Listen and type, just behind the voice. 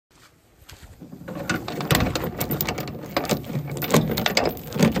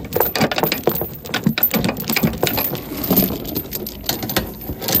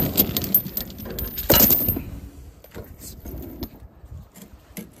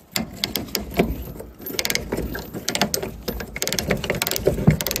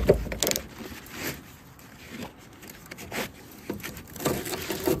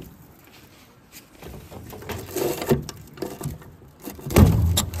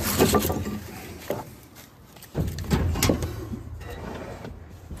There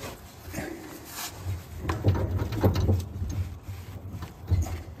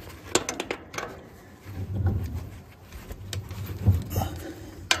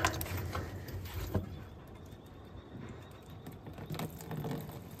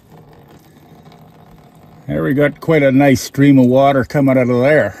we got quite a nice stream of water coming out of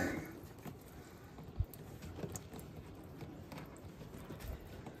there.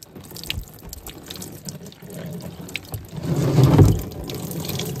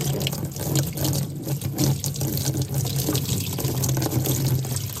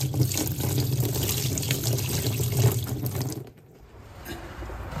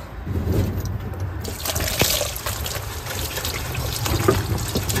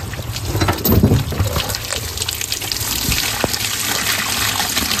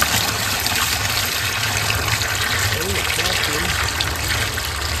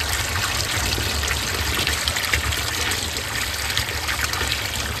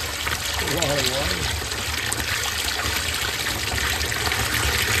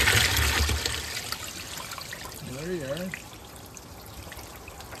 There you are.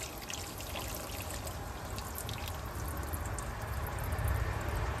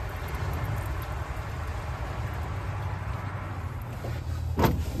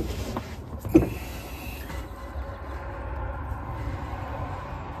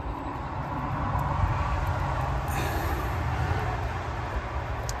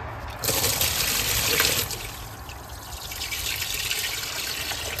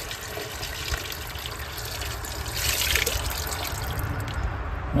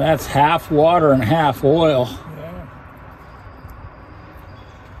 That's half water and half oil. Yeah.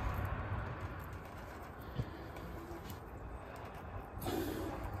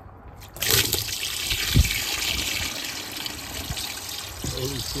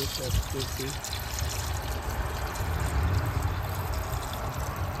 Holy shit, that's sticky.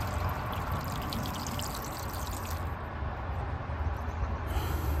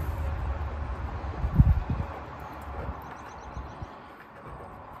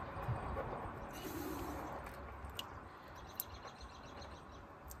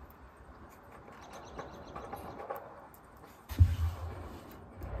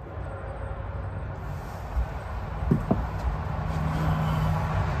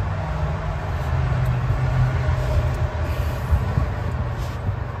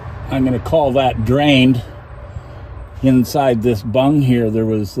 I'm going to call that drained. Inside this bung here, there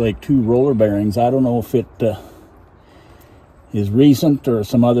was like 2 roller bearings. I don't know if it is recent or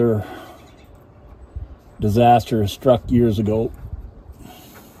some other disaster struck years ago.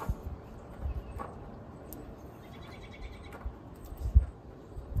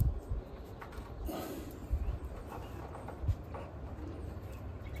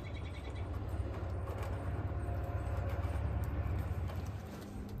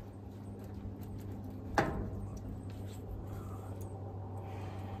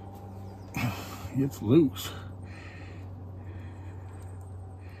 It's loose.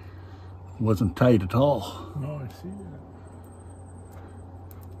 Wasn't tight at all. No, I see that.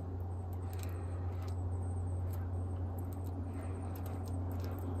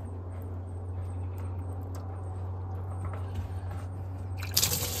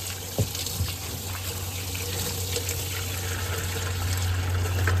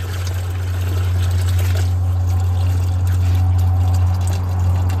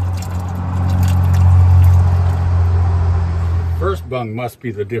 First bung must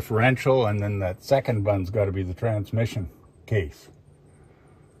be the differential, and then that second bung's got to be the transmission case.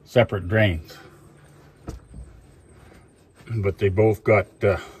 Separate drains. But they both got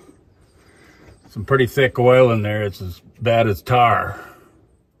some pretty thick oil in there. It's as bad as tar.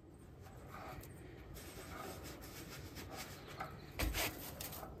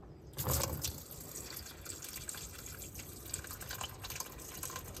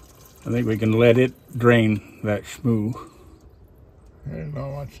 I think we can let it drain that schmoo. There's not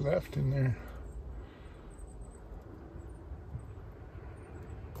much left in there.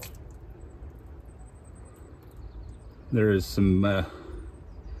 There is some, I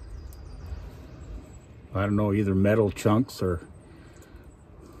don't know, either metal chunks or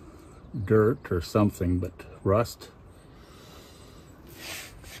dirt or something, but rust.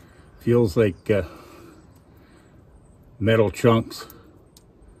 Feels like metal chunks.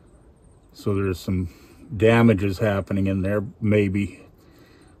 So there's some damages happening in there, maybe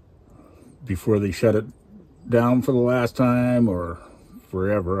before they shut it down for the last time or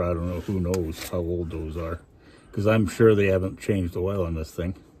forever. I don't know, who knows how old those are, because I'm sure they haven't changed oil on this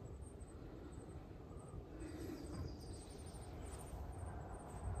thing.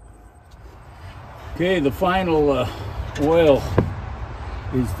 Okay, the final oil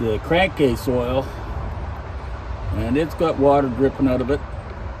is the crankcase oil, and it's got water dripping out of it,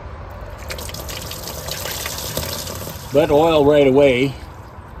 but oil right away,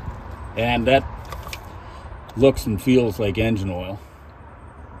 and that looks and feels like engine oil.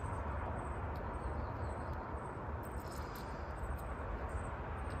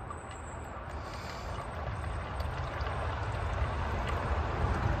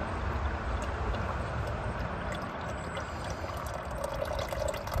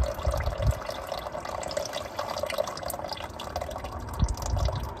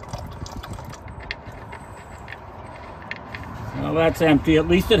 Well, that's empty. At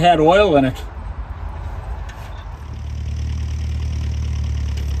least it had oil in it.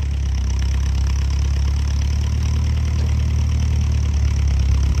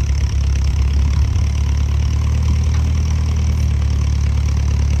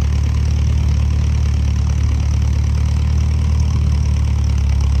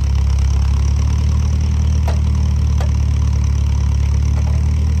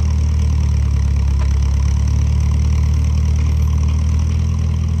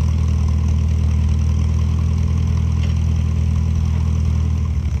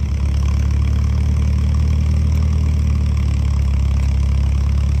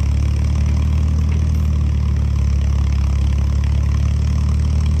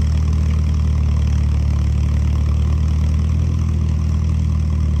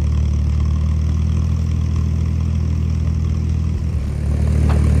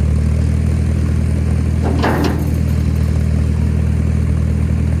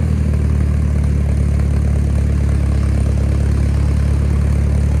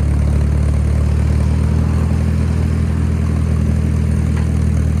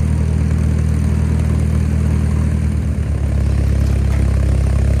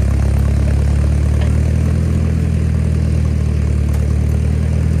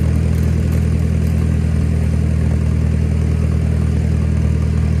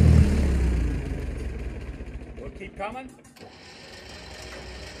 Keep coming?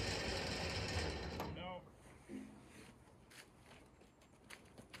 No.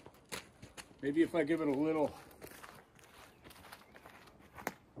 Maybe if I give it a little.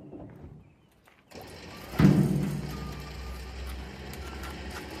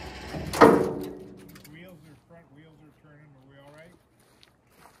 Front wheels are turning. Are we all right?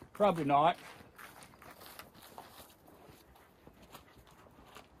 Probably not.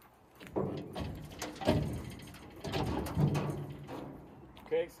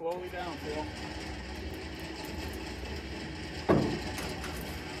 Okay, slowly down, Phil.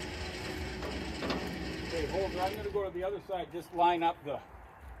 Okay, hold on. I'm going to go to the other side. Just line up the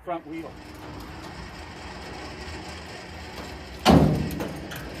front wheel.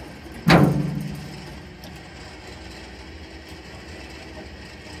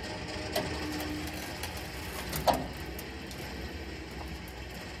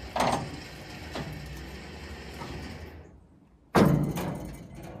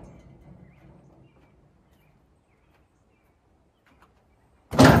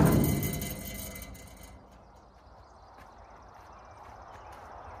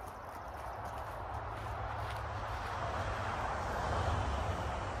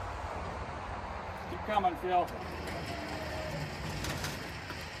 Keep coming, Phil.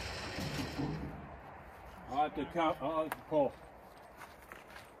 I'll have to count. I'll have to pull.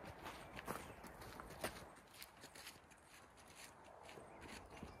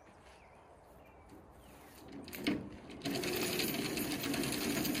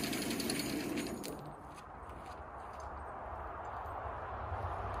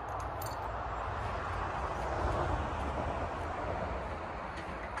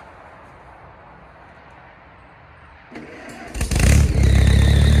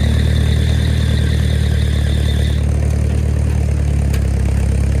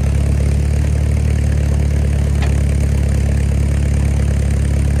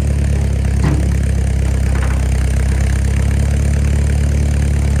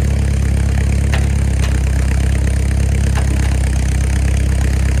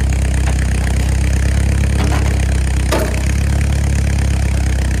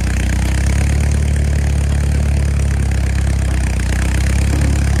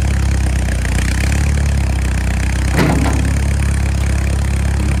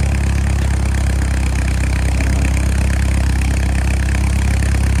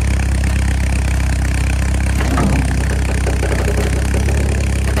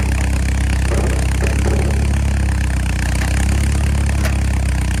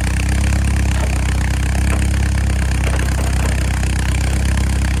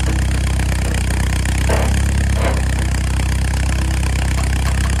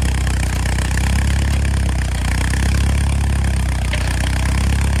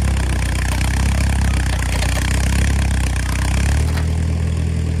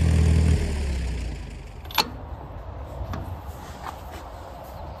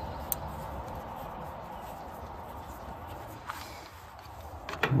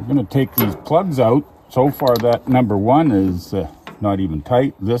 We're going to take these plugs out. So far that number one is not even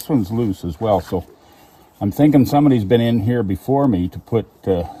tight. This one's loose as well. So I'm thinking somebody's been in here before me to put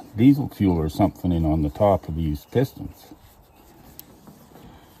diesel fuel or something in on the top of these pistons.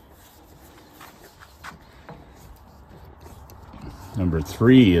 Number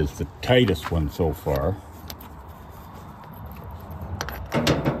three is the tightest one so far.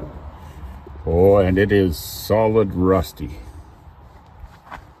 Oh, and it is solid rusty.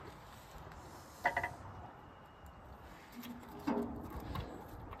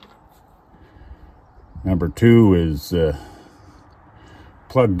 Number two is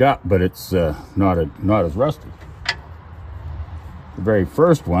plugged up, but it's not as rusty. The very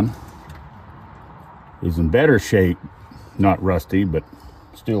first one is in better shape, not rusty, but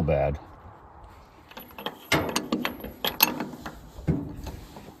still bad.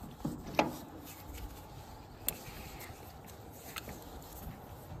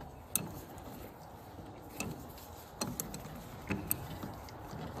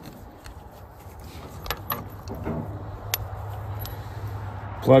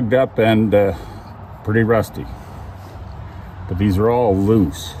 Plugged up and pretty rusty. But these are all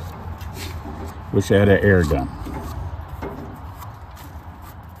loose. Wish I had an air gun.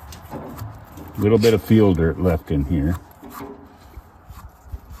 Little bit of field dirt left in here.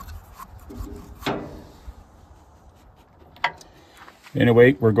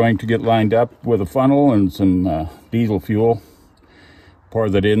 Anyway, we're going to get lined up with a funnel and some diesel fuel. Pour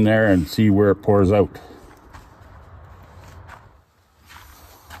that in there and see where it pours out.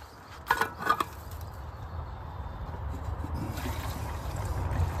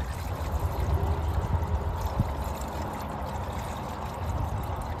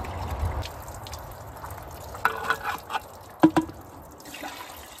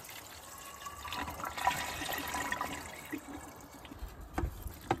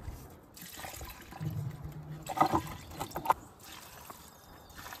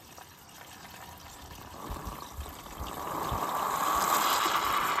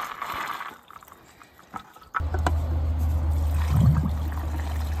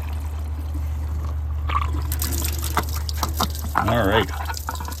 All right,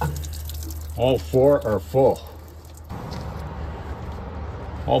 all four are full.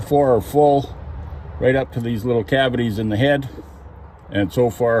 All four are full right up to these little cavities in the head, and so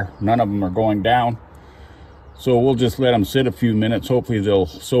far none of them are going down. So we'll just let them sit a few minutes. Hopefully they'll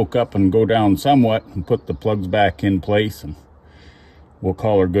soak up and go down somewhat and put the plugs back in place, and we'll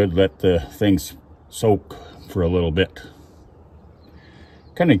call her good, let the things soak for a little bit.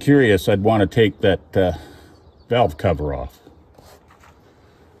 Kind of curious, I'd want to take that valve cover off.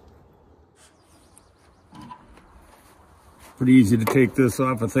 Pretty easy to take this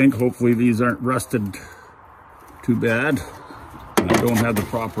off, I think. Hopefully these aren't rusted too bad. I don't have the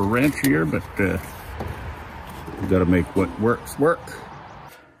proper wrench here, but we've got to make what works work.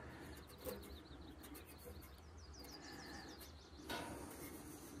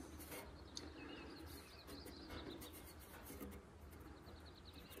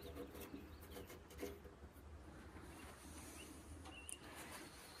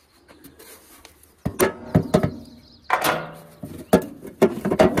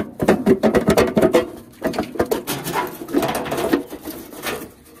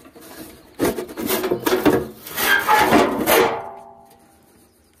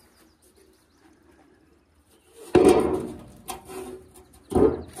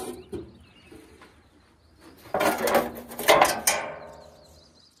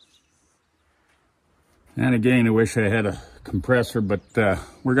 And again, I wish I had a compressor, but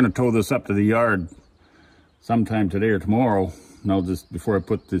we're going to tow this up to the yard sometime today or tomorrow. And I'll just, before I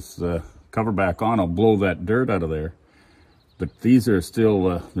put this cover back on, I'll blow that dirt out of there. But these are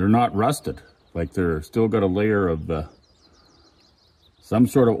still, they're not rusted. Like they're still got a layer of some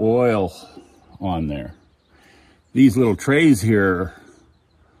sort of oil on there. These little trays here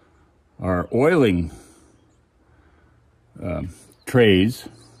are oiling trays.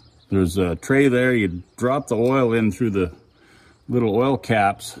 There's a tray there, you drop the oil in through the little oil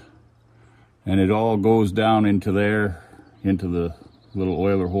caps, and it all goes down into there, into the little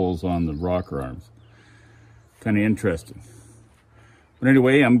oiler holes on the rocker arms. Kind of interesting. But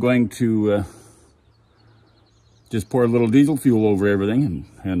anyway, I'm going to just pour a little diesel fuel over everything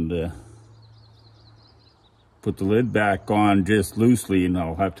and put the lid back on just loosely, and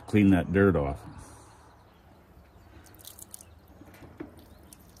I'll have to clean that dirt off.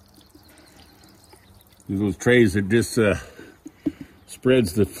 Those trays, it just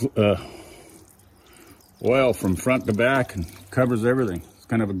spreads the oil from front to back and covers everything. It's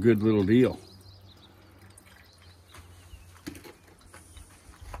kind of a good little deal.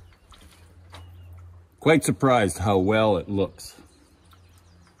 Quite surprised how well it looks.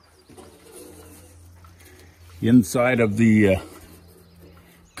 Inside of the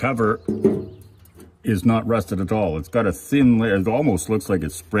cover is not rusted at all. It's got a thin layer. It almost looks like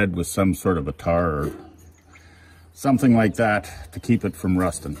it's spread with some sort of a tar or something like that to keep it from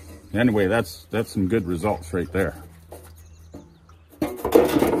rusting. Anyway, that's some good results right there.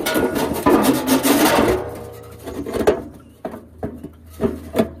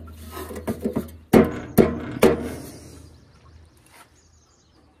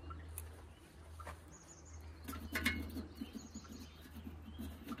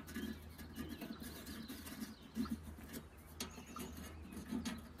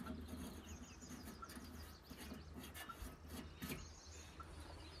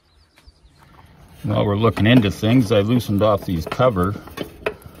 While we're looking into things, I loosened off these covers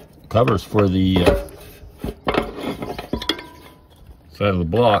for the side of the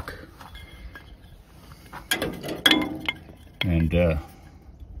block, and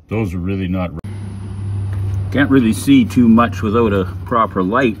those are really not. Can't really see too much without a proper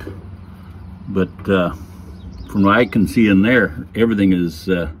light, but from what I can see in there, everything is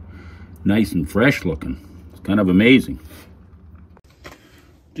nice and fresh looking. It's kind of amazing.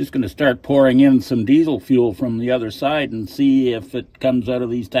 Just going to start pouring in some diesel fuel from the other side and see if it comes out of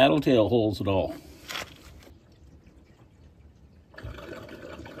these tattletale holes at all.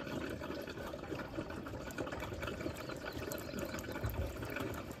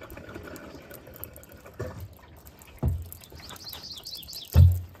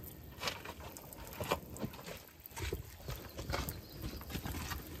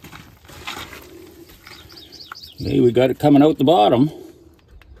 Okay, we got it coming out the bottom.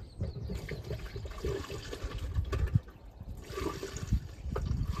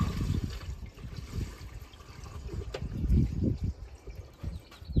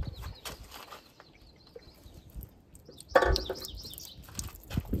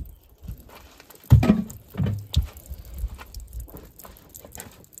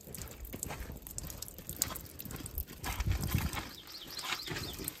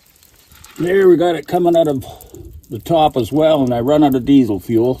 There, we got it coming out of the top as well, and I run out of diesel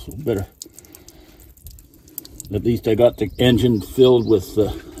fuel, so better. At least I got the engine filled with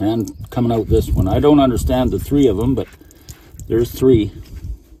and coming out this one. I don't understand the three of them, but there's three.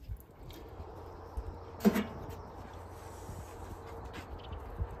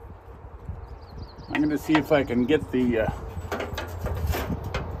 I'm going to see if I can get the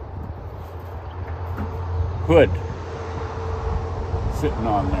hood sitting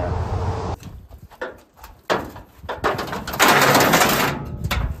on there.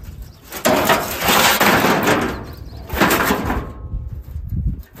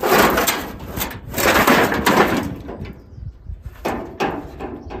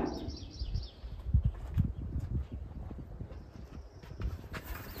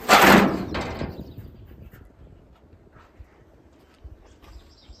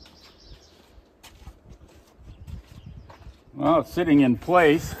 Well, it's sitting in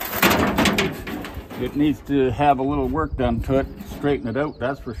place. It needs to have a little work done to it, straighten it out,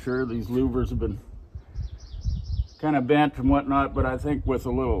 that's for sure. These louvers have been kind of bent and whatnot, but I think with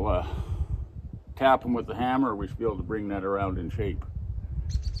a little tapping with the hammer, we should be able to bring that around in shape.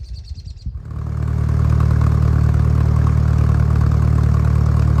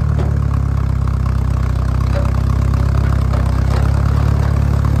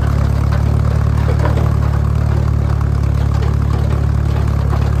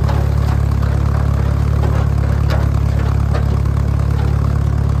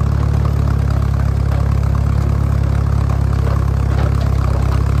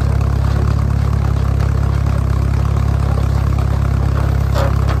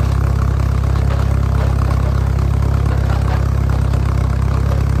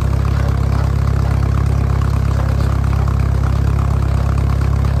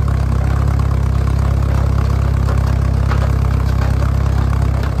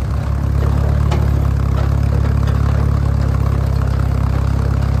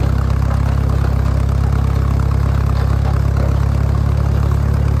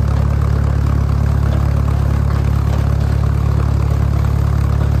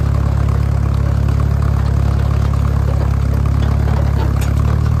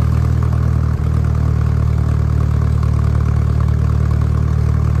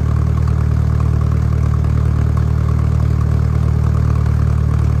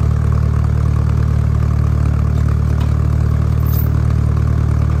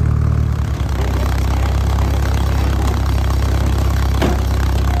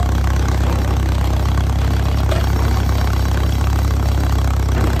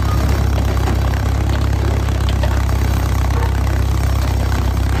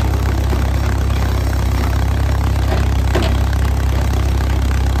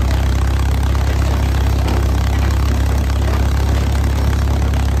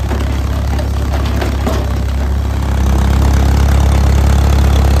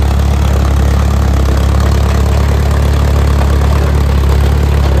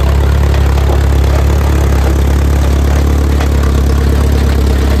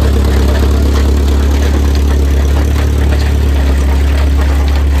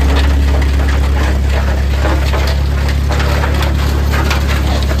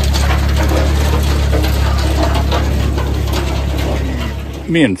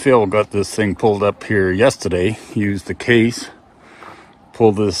 Me and Phil got this thing pulled up here yesterday. Used the case,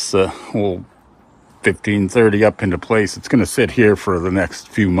 pulled this old 1530 up into place. It's going to sit here for the next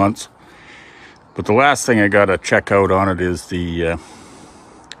few months. But the last thing I got to check out on it is the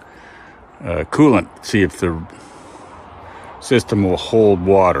coolant. See if the system will hold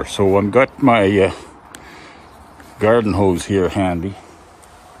water. So I've got my garden hose here handy.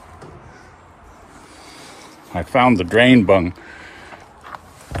 I found the drain bung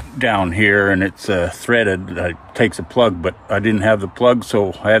down here, and it's threaded. It takes a plug, but I didn't have the plug,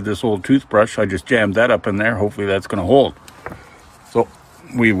 so I had this old toothbrush. I just jammed that up in there. Hopefully that's going to hold. So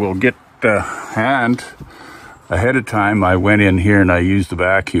we will get and ahead of time I went in here and I used the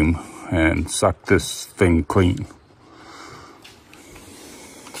vacuum and sucked this thing clean.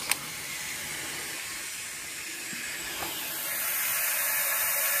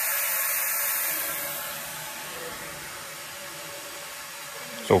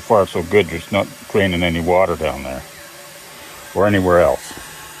 So far so good. There's not draining any water down there or anywhere else.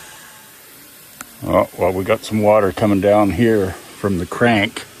 Oh, well, we got some water coming down here from the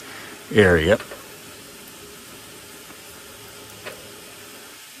crank area.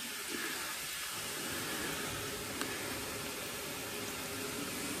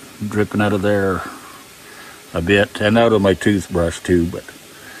 Dripping out of there a bit, and out of my toothbrush too, but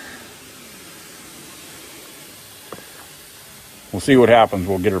we'll see what happens.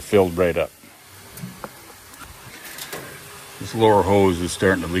 We'll get her filled right up. This lower hose is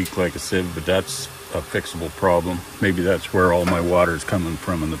starting to leak like a sieve, but that's a fixable problem. Maybe that's where all my water is coming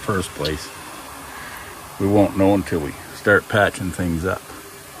from in the first place. We won't know until we start patching things up.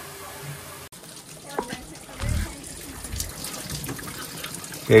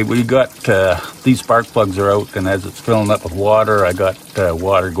 Okay, we got these spark plugs are out, and as it's filling up with water, I got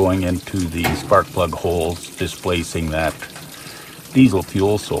water going into the spark plug holes, displacing that diesel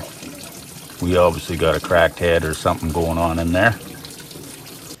fuel. So we obviously got a cracked head or something going on in there.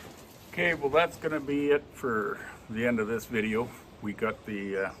 Okay, well, that's going to be it for the end of this video. We got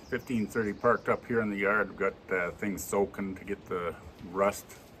the 1530 parked up here in the yard. We've got things soaking to get the rust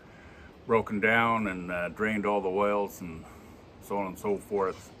broken down and drained all the oils and so on and so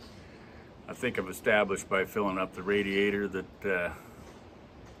forth. I think I've established by filling up the radiator that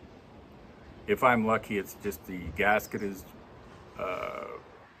if I'm lucky, it's just the gasket is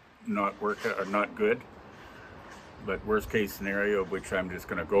not working or not good. But worst case scenario, which I'm just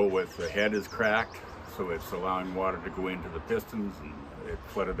going to go with, the head is cracked, so it's allowing water to go into the pistons, and it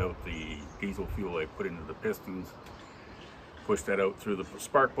flooded out the diesel fuel I put into the pistons, pushed that out through the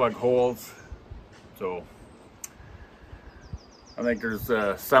spark plug holes. So I think there's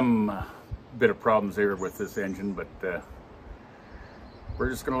some bit of problems there with this engine, but we're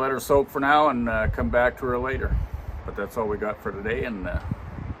just going to let her soak for now and come back to her later. But that's all we got for today, and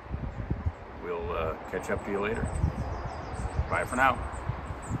we'll catch up to you later. Bye for now.